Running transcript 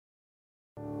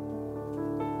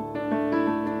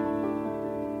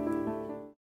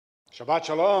Shabbat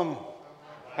Shalom.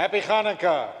 Happy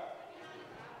Hanukkah.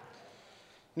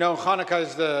 Hanukkah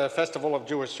is the festival of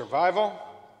Jewish survival.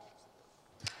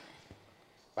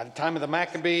 By the time of the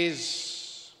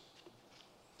Maccabees,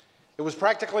 it was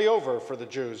practically over for the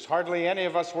Jews. Hardly any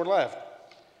of us were left.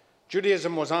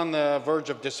 Judaism was on the verge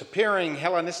of disappearing.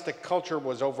 Hellenistic culture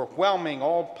was overwhelming,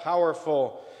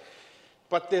 all-powerful.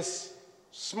 But this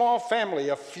small family,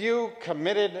 a few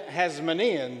committed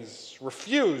Hasmoneans,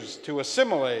 refused to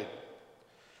assimilate.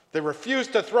 They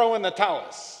refused to throw in the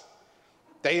tallis.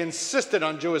 They insisted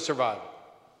on Jewish survival.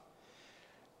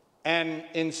 And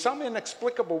in some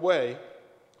inexplicable way,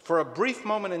 for a brief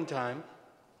moment in time,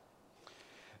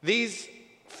 these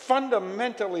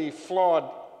fundamentally flawed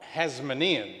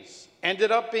Hasmoneans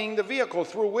ended up being the vehicle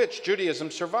through which Judaism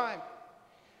survived.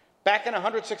 Back in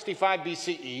 165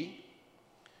 BCE,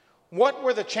 what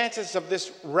were the chances of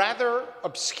this rather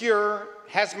obscure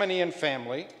Hasmonean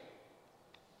family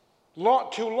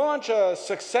to launch a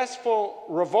successful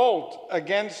revolt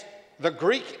against the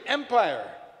Greek Empire,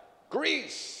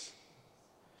 Greece,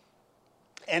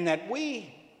 and that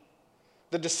we,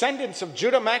 the descendants of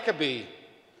Judah Maccabee,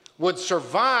 would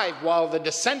survive while the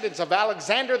descendants of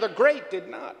Alexander the Great did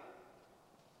not?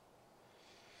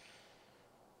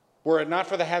 Were it not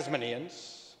for the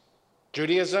Hasmoneans,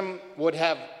 Judaism would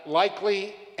have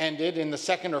likely ended in the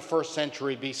 2nd or 1st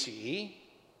century BCE,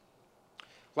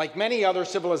 like many other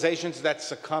civilizations that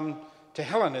succumbed to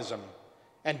Hellenism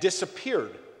and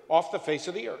disappeared off the face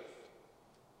of the earth.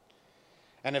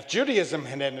 And if Judaism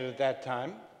had ended at that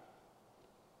time,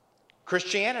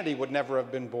 Christianity would never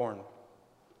have been born.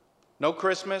 No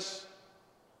Christmas,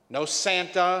 no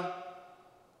Santa,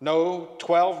 no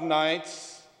 12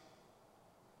 nights.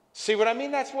 See what I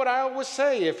mean? That's what I always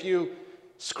say. If you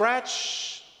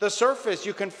scratch the surface,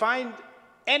 you can find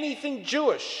anything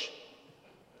Jewish.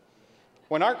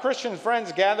 When our Christian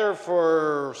friends gather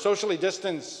for socially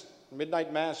distanced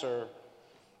midnight mass or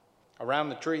around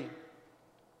the tree,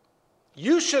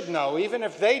 you should know, even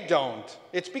if they don't,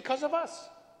 it's because of us.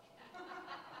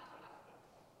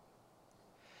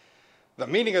 The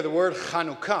meaning of the word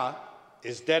Chanukah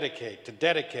is dedicate, to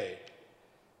dedicate.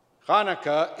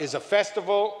 Hanukkah is a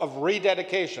festival of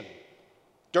rededication.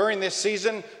 During this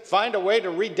season, find a way to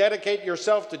rededicate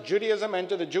yourself to Judaism and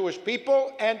to the Jewish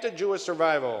people and to Jewish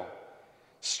survival.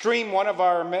 Stream one of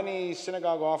our many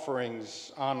synagogue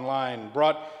offerings online,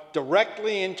 brought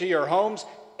directly into your homes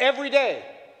every day,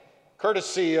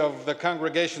 courtesy of the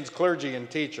congregation's clergy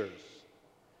and teachers.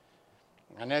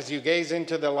 And as you gaze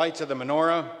into the lights of the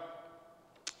menorah,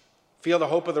 feel the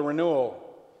hope of the renewal.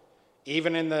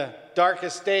 Even in the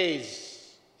darkest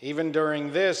days, even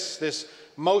during this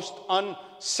most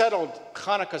unsettled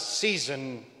Hanukkah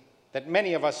season that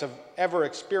many of us have ever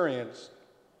experienced,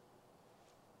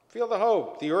 feel the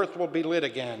hope. The earth will be lit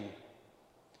again.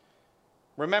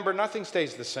 Remember, nothing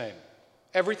stays the same.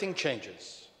 Everything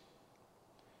changes.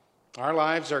 Our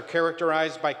lives are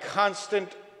characterized by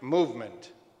constant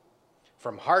movement,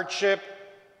 from hardship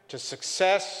to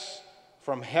success,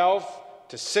 from health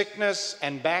to sickness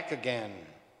and back again.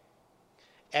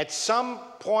 At some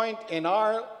point in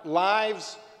our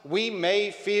lives, we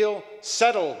may feel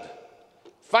settled,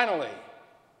 finally.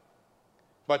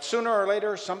 But sooner or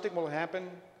later, something will happen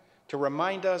to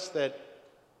remind us that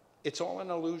it's all an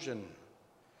illusion,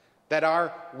 that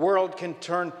our world can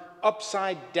turn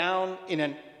upside down in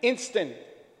an instant,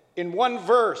 in one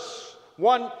verse,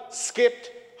 one skipped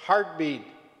heartbeat,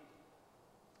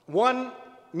 one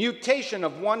mutation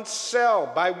of one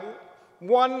cell by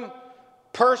one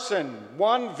person,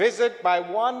 one visit by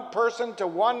one person to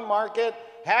one market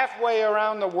halfway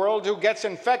around the world who gets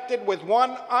infected with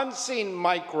one unseen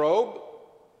microbe.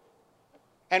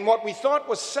 And what we thought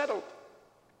was settled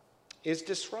is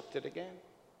disrupted again.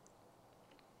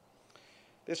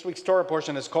 This week's Torah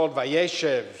portion is called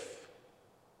Vayeshev.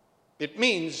 It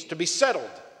means to be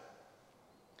settled.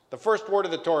 The first word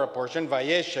of the Torah portion,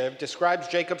 Vayeshev, describes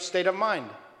Jacob's state of mind.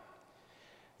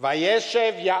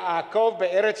 Vayeshev Yaakov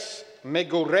be'eretz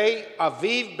megurei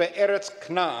aviv be'eretz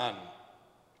Knaan.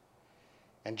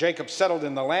 And Jacob settled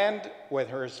in the land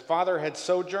where his father had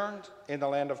sojourned, in the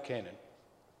land of Canaan.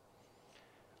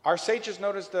 Our sages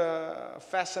noticed a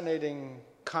fascinating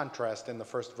contrast in the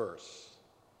first verse.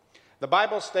 The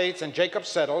Bible states, and Jacob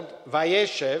settled,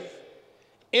 Vayeshev,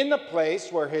 in the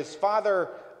place where his father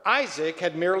Isaac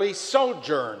had merely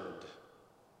sojourned.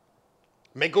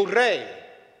 Megurei,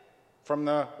 from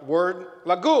the word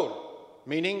lagur,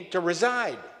 meaning to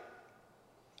reside.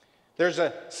 There's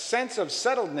a sense of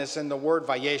settledness in the word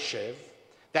Vayeshev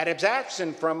that is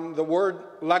absent from the word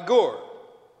lagur.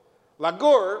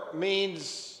 Lagur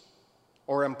means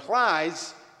or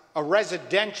implies a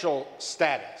residential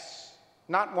status,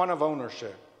 not one of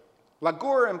ownership.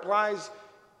 Lagur implies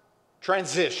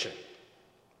transition,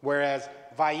 whereas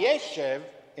vayeshev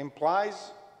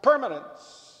implies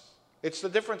permanence. It's the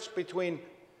difference between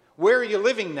where are you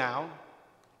living now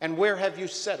and where have you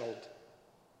settled.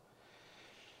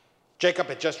 Jacob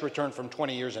had just returned from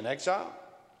 20 years in exile.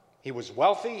 He was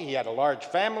wealthy, he had a large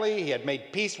family, he had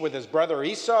made peace with his brother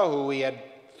Esau, who he had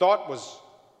thought was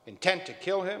intent to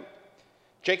kill him.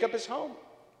 Jacob is home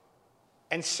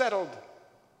and settled.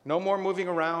 No more moving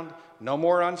around, no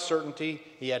more uncertainty.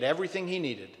 He had everything he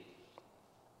needed.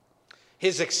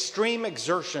 His extreme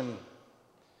exertion,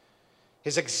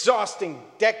 his exhausting,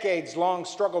 decades-long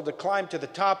struggle to climb to the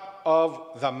top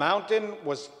of the mountain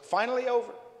was finally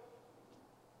over.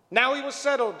 Now he was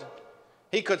settled.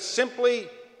 He could simply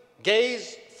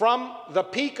gaze from the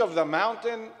peak of the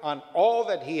mountain on all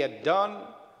that he had done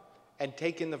and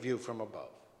take in the view from above.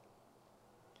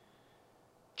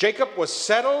 Jacob was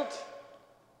settled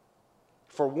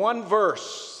for one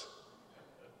verse.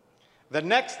 The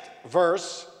next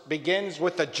verse begins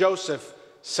with the Joseph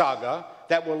saga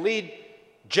that will lead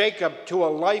Jacob to a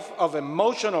life of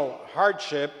emotional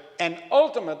hardship and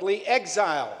ultimately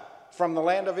exile from the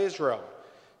land of Israel.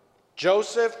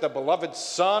 Joseph, the beloved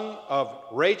son of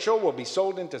Rachel, will be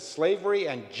sold into slavery,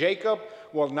 and Jacob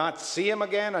will not see him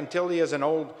again until he is an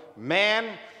old man.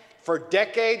 For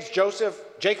decades,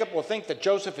 Jacob will think that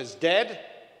Joseph is dead,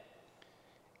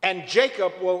 and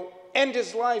Jacob will end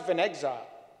his life in exile.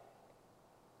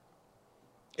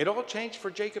 It all changed for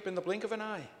Jacob in the blink of an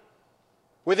eye.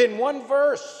 Within one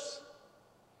verse,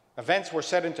 events were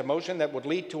set into motion that would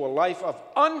lead to a life of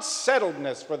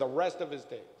unsettledness for the rest of his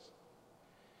days.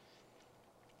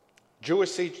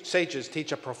 Jewish sages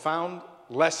teach a profound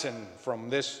lesson from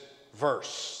this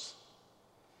verse.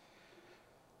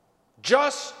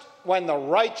 Just when the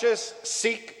righteous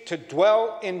seek to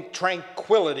dwell in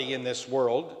tranquility in this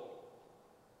world,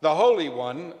 the Holy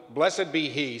One, blessed be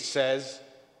He, says,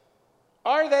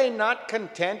 are they not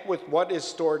content with what is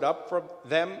stored up for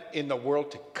them in the world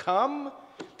to come,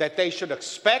 that they should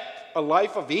expect a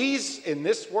life of ease in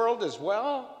this world as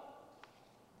well?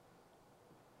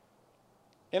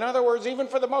 In other words, even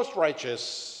for the most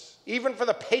righteous, even for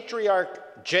the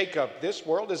patriarch Jacob, this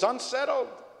world is unsettled.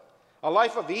 A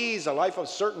life of ease, a life of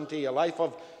certainty, a life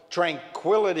of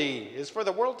tranquility is for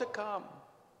the world to come,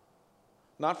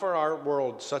 not for our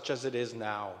world such as it is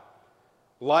now.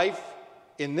 Life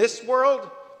in this world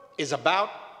is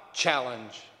about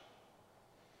challenge.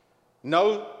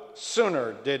 No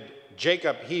sooner did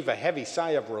Jacob heave a heavy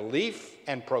sigh of relief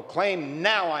and proclaim,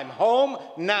 now I'm home,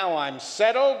 now I'm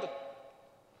settled,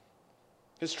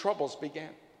 his troubles began.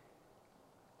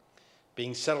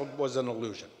 Being settled was an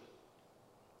illusion.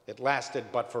 It lasted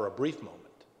but for a brief moment.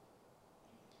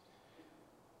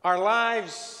 Our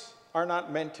lives are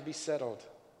not meant to be settled.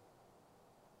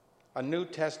 A new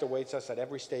test awaits us at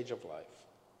every stage of life.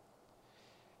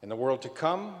 In the world to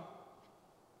come,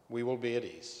 we will be at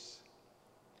ease.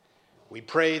 We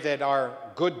pray that our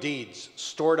good deeds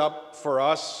stored up for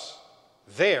us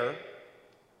there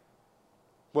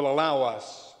will allow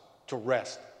us to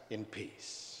rest in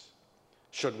peace.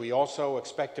 Should we also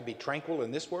expect to be tranquil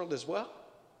in this world as well?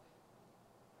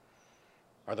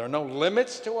 Are there no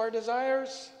limits to our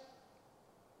desires?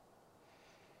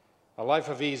 A life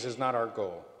of ease is not our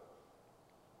goal.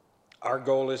 Our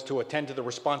goal is to attend to the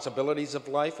responsibilities of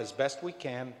life as best we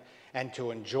can and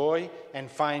to enjoy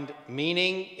and find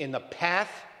meaning in the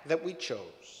path that we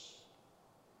chose.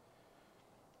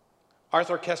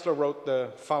 Arthur Koestler wrote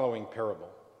the following parable.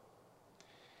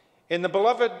 In the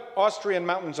beloved Austrian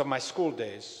mountains of my school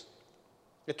days,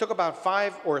 it took about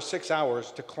 5 or 6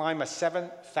 hours to climb a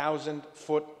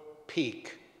 7,000-foot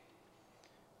peak.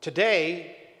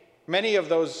 Today, many of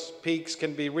those peaks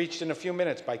can be reached in a few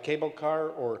minutes by cable car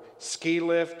or ski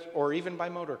lift or even by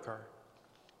motor car.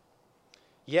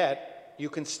 Yet, you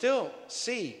can still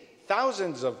see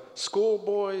thousands of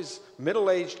schoolboys,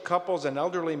 middle-aged couples, and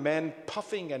elderly men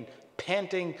puffing and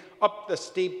panting up the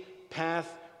steep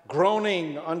path,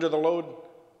 groaning under the load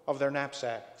of their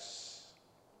knapsacks.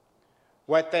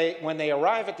 When they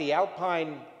arrive at the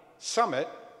Alpine summit,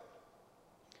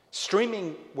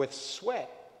 streaming with sweat,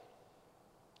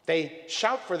 they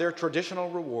shout for their traditional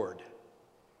reward,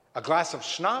 a glass of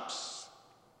schnapps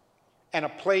and a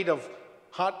plate of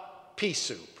hot pea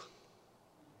soup.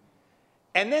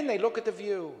 And then they look at the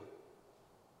view,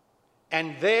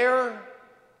 and there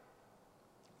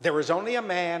is only a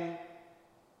man,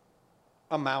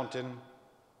 a mountain,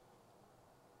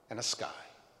 and a sky.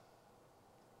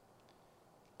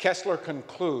 Koestler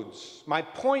concludes, my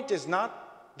point is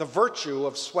not the virtue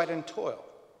of sweat and toil.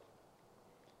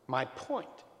 My point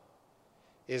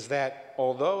is that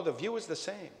although the view is the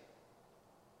same,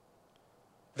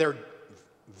 their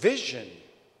vision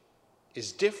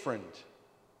is different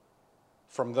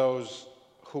from those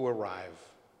who arrive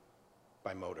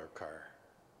by motor car.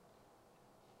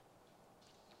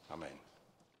 Amen.